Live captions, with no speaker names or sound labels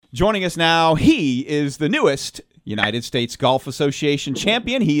Joining us now, he is the newest United States Golf Association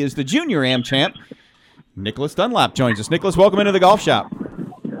champion. He is the Junior Am champ. Nicholas Dunlap joins us. Nicholas, welcome into the golf shop.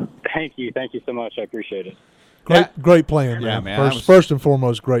 Thank you so much. I appreciate it. Great playing, man. Yeah, man. First and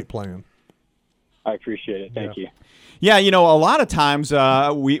foremost, great playing. I appreciate it. Thank you. Yeah, a lot of times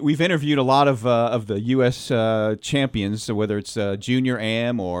we've interviewed a lot of the U.S. champions, whether it's Junior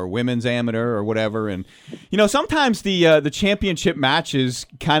Am or Women's Amateur or whatever, and sometimes the championship matches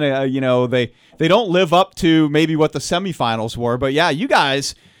kind of they don't live up to maybe what the semifinals were, but yeah, you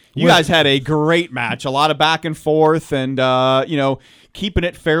guys had a great match, a lot of back and forth, and keeping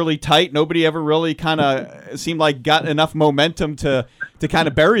it fairly tight. Nobody ever really kind of seemed like got enough momentum to kind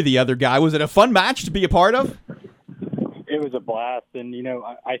of bury the other guy. Was it a fun match to be a part of? It was a blast, and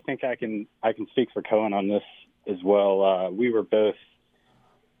I think I can speak for Cohen on this as well. We were both,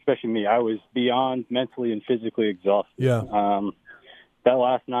 especially me, I was beyond mentally and physically exhausted. Yeah. That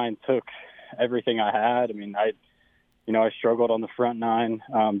last 9 took everything I had. I mean, I struggled on the front 9,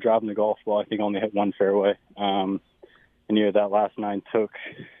 driving the golf ball. I think only hit one fairway. And that last 9 took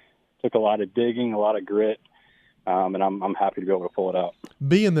a lot of digging, a lot of grit. And I'm happy to be able to pull it out.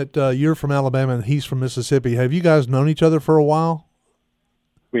 Being that you're from Alabama and he's from Mississippi, have you guys known each other for a while?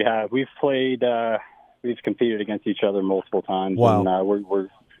 We have. We've played. We've competed against each other multiple times. Wow. And we're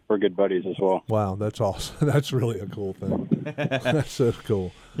good buddies as well. Wow, that's awesome. That's really a cool thing. That's so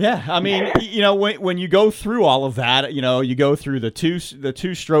cool. Yeah, I mean, when you go through all of that, you go through the two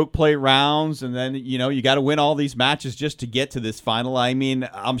stroke play rounds, and then you got to win all these matches just to get to this final. I mean,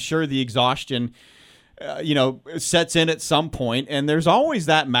 I'm sure the exhaustion sets in at some point, and there's always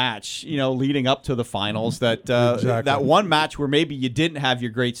that match, leading up to the finals, that Exactly. that one match where maybe you didn't have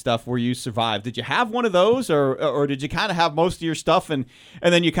your great stuff where you survived. Did you have one of those, or did you kind of have most of your stuff and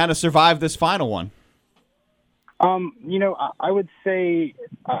then you kind of survived this final one? I would say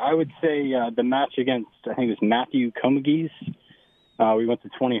the match against, I think it was Matthew Comagese. We went to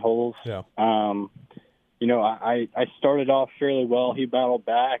 20 holes. Yeah. I started off fairly well. He battled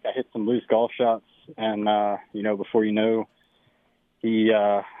back. I hit some loose golf shots. And, before you know, he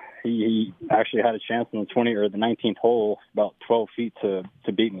actually had a chance on the 20 or the 19th hole, about 12 feet to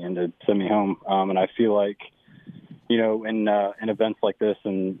beat me and to send me home. And I feel like, in events like this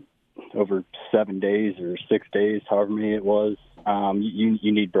and over 7 days or 6 days, however many it was,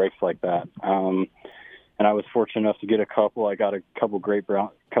 you need breaks like that. And I was fortunate enough to get a couple. I got a couple great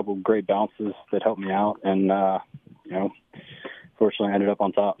bounces that helped me out. And, fortunately I ended up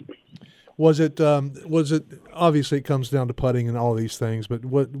on top. Was it obviously it comes down to putting and all these things, but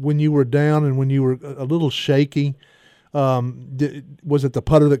when you were down and when you were a little shaky, was it the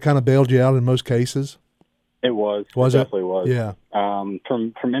putter that kind of bailed you out in most cases? It was. Was it? It Definitely was. Yeah.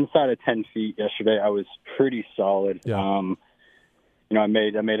 From inside of 10 feet yesterday, I was pretty solid. Yeah. I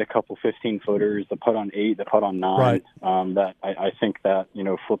made a couple 15-footers, the putt on 8, the putt on 9. Right. That I think that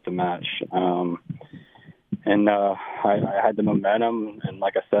flipped the match. And I had the momentum, and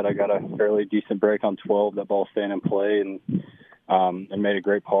like I said, I got a fairly decent break on 12. That ball staying in play, and made a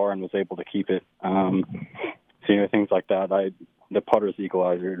great par and was able to keep it. So things like that. The putter's the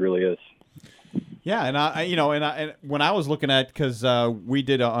equalizer. It really is. Yeah, and when I was looking at, because we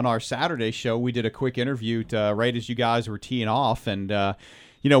did on our Saturday show, we did a quick interview right as you guys were teeing off, and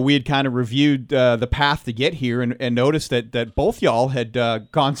we had kind of reviewed the path to get here and noticed that both y'all had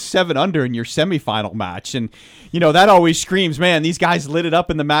gone 7 under in your semifinal match. And, that always screams, man, these guys lit it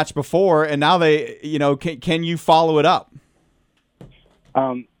up in the match before, and now they, can you follow it up?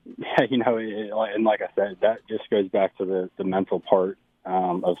 And like I said, that just goes back to the mental part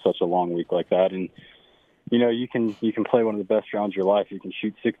of such a long week like that. And, you can play one of the best rounds of your life. You can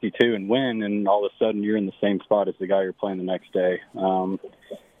shoot 62 and win, and all of a sudden you're in the same spot as the guy you're playing the next day. I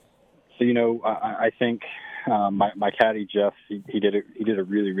think my caddy Jeff, he did a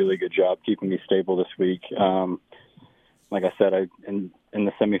really, really good job keeping me stable this week. Like I said, in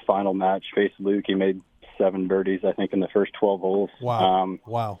the semifinal match faced Luke. He made 7 birdies, I think, in the first 12 holes. Wow.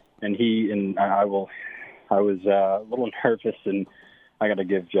 Wow. And I was a little nervous, and I got to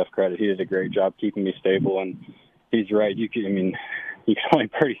give Jeff credit. He did a great job keeping me stable, and he's right. You can only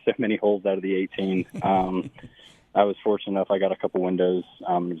birdie so many holes out of the 18. I was fortunate enough. I got a couple windows.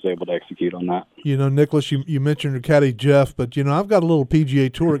 Was able to execute on that. Nicholas, you mentioned your caddy Jeff, but I've got a little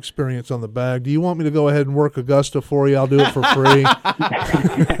PGA Tour experience on the bag. Do you want me to go ahead and work Augusta for you? I'll do it for free.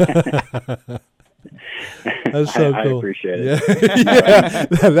 That's so cool. I appreciate it. Yeah.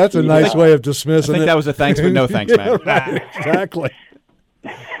 That's a nice way of dismissing I think it. that was a thanks but no thanks, man. Right, exactly.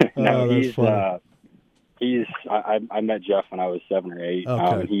 No, that's funny. I met Jeff when I was 7 or 8.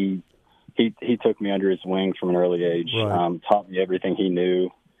 Okay. He took me under his wing from an early age. Right. Taught me everything he knew.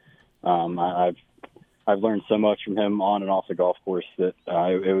 I've learned so much from him on and off the golf course that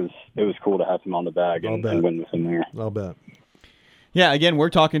it was cool to have him on the bag and win with him there. I'll bet. Yeah, again, we're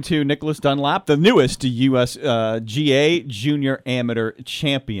talking to Nicholas Dunlap, the newest U.S. GA Junior Amateur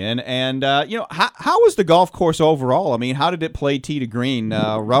Champion. And, how was the golf course overall? I mean, how did it play tee to green?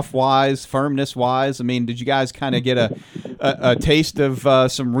 Rough-wise, firmness-wise? I mean, did you guys kind of get a taste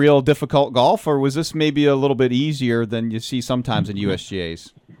of some real difficult golf, or was this maybe a little bit easier than you see sometimes in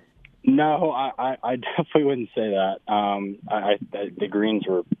USGAs? No, I definitely wouldn't say that. The greens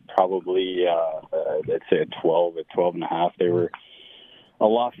were probably, I'd say a 12 and a half. They were a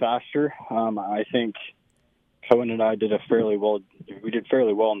lot faster. I think Cohen and I did fairly well in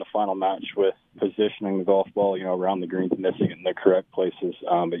the final match with positioning the golf ball, around the greens, missing it in the correct places.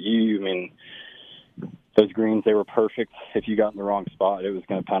 But those greens, they were perfect. If you got in the wrong spot, it was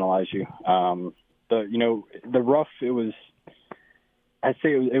going to penalize you. The rough, I'd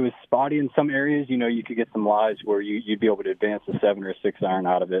say it was spotty in some areas. You could get some lies where you'd be able to advance a 7 or a 6 iron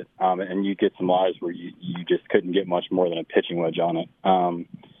out of it, and you'd get some lies where you just couldn't get much more than a pitching wedge on it.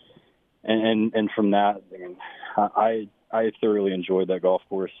 And from that, I thoroughly enjoyed that golf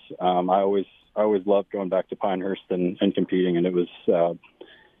course. I always loved going back to Pinehurst and competing, and it was a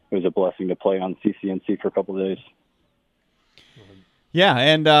blessing to play on CCNC for a couple of days. Yeah,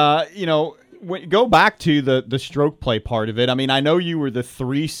 and go back to the stroke play part of it. I mean, I know you were the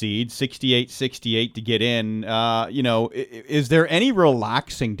 3 seed, 68-68 to get in. Is there any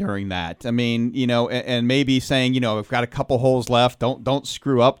relaxing during that? I mean, and maybe saying, I've got a couple holes left. Don't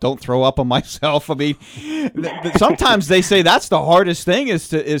screw up. Don't throw up on myself. I mean, sometimes they say that's the hardest thing is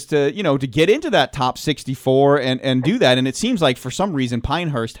to get into that top 64 and do that. And it seems like for some reason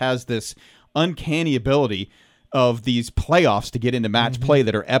Pinehurst has this uncanny ability of these playoffs to get into match play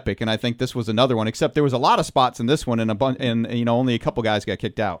that are epic, and I think this was another one. Except there was a lot of spots in this one, and only a couple guys got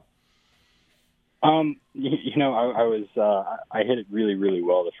kicked out. I hit it really, really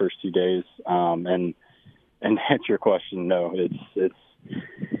well the first 2 days, and to answer your question, no, it's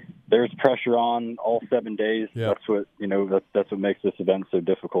there's pressure on all 7 days. Yeah. That's what makes this event so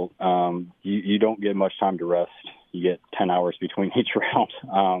difficult. You don't get much time to rest. You get 10 hours between each round.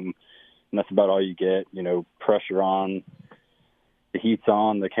 And that's about all you get. Pressure on, the heat's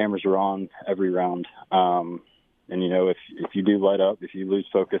on, the cameras are on every round. And if you do light up, if you lose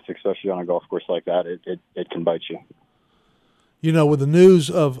focus, especially on a golf course like that, it can bite you. With the news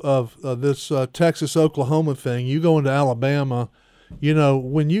of this Texas-Oklahoma thing, you go into Alabama.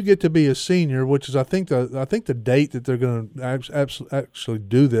 When you get to be a senior, which is I think the date that they're going to actually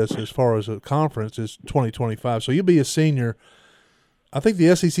do this as far as a conference is 2025. So you'll be a senior. I think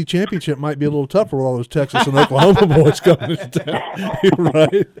the SEC championship might be a little tougher with all those Texas and Oklahoma boys coming to town.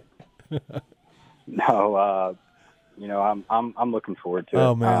 Right? No, I'm looking forward to it.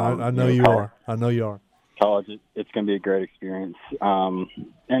 Oh man, I know you are. I know you are. College, it's going to be a great experience. And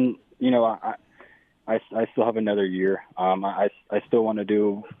I still have another year. I still want to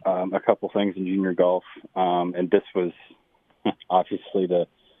do a couple things in junior golf, and this was obviously the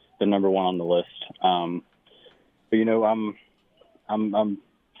number one on the list. But I'm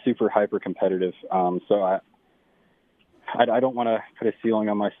super hyper competitive, so I don't want to put a ceiling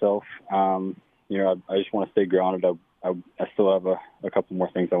on myself. I just want to stay grounded. I still have a couple more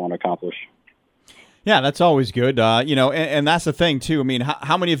things I want to accomplish. Yeah, that's always good. And that's the thing too. I mean,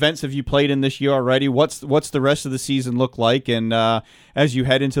 how many events have you played in this year already? What's the rest of the season look like? And as you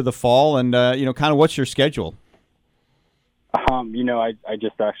head into the fall, and kind of what's your schedule? I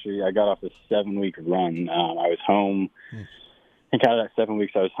got off a 7-week run. I was home. I think out of that 7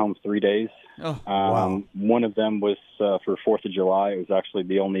 weeks, I was home 3 days. Oh, wow. One of them was for 4th of July. It was actually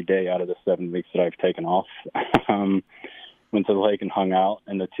the only day out of the 7 weeks that I've taken off. Went to the lake and hung out.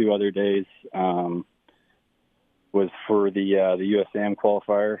 And the 2 other days was for the USAM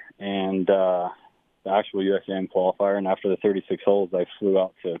qualifier and the actual USAM qualifier. And after the 36 holes, I flew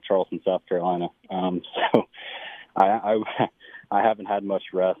out to Charleston, South Carolina. So I haven't had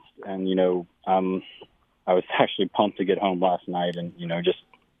much rest. And, I was actually pumped to get home last night and, just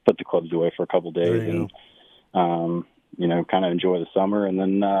put the clubs away for a couple of days and, kind of enjoy the summer. And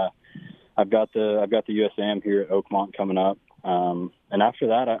then I've got the USAM here at Oakmont coming up. And after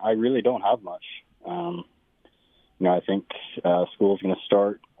that, I really don't have much. I think school's going to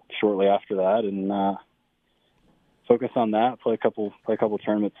start shortly after that and focus on that, play a couple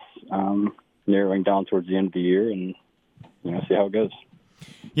tournaments narrowing down towards the end of the year and, see how it goes.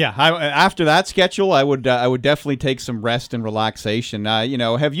 Yeah, after that schedule, I would definitely take some rest and relaxation.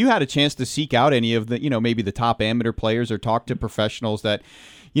 Have you had a chance to seek out any of the, maybe the top amateur players or talk to professionals that,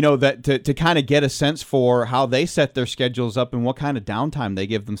 that to kind of get a sense for how they set their schedules up and what kind of downtime they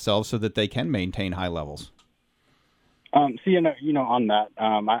give themselves so that they can maintain high levels? So on that,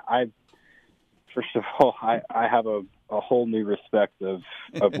 I first of all, I have a whole new respect of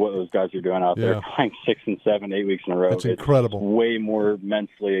what those guys are doing out there, playing 6 and 7, 8 weeks in a row. It's incredible. It's way more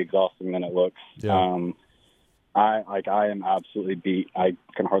mentally exhausting than it looks. Yeah. I am absolutely beat. I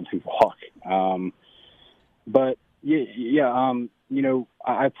can hardly walk. But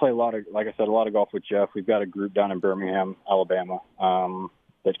I play a lot of golf with Jeff. We've got a group down in Birmingham, Alabama,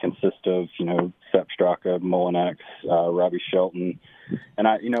 that consists of, Sepp Straka, Molinex, Robbie Shelton. And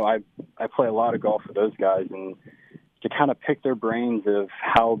I play a lot of golf with those guys, and to kind of pick their brains of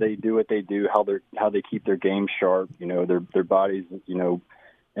how they do what they do, how they keep their game sharp, their bodies,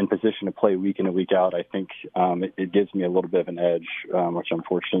 in position to play week in and week out. I think it gives me a little bit of an edge, which I'm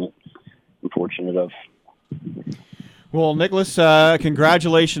fortunate of. Well, Nicholas,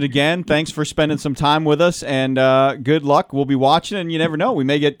 congratulations again. Thanks for spending some time with us, and good luck. We'll be watching, and you never know.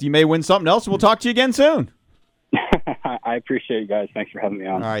 You may win something else, and we'll talk to you again soon. I appreciate you guys. Thanks for having me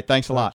on. All right, thanks a lot.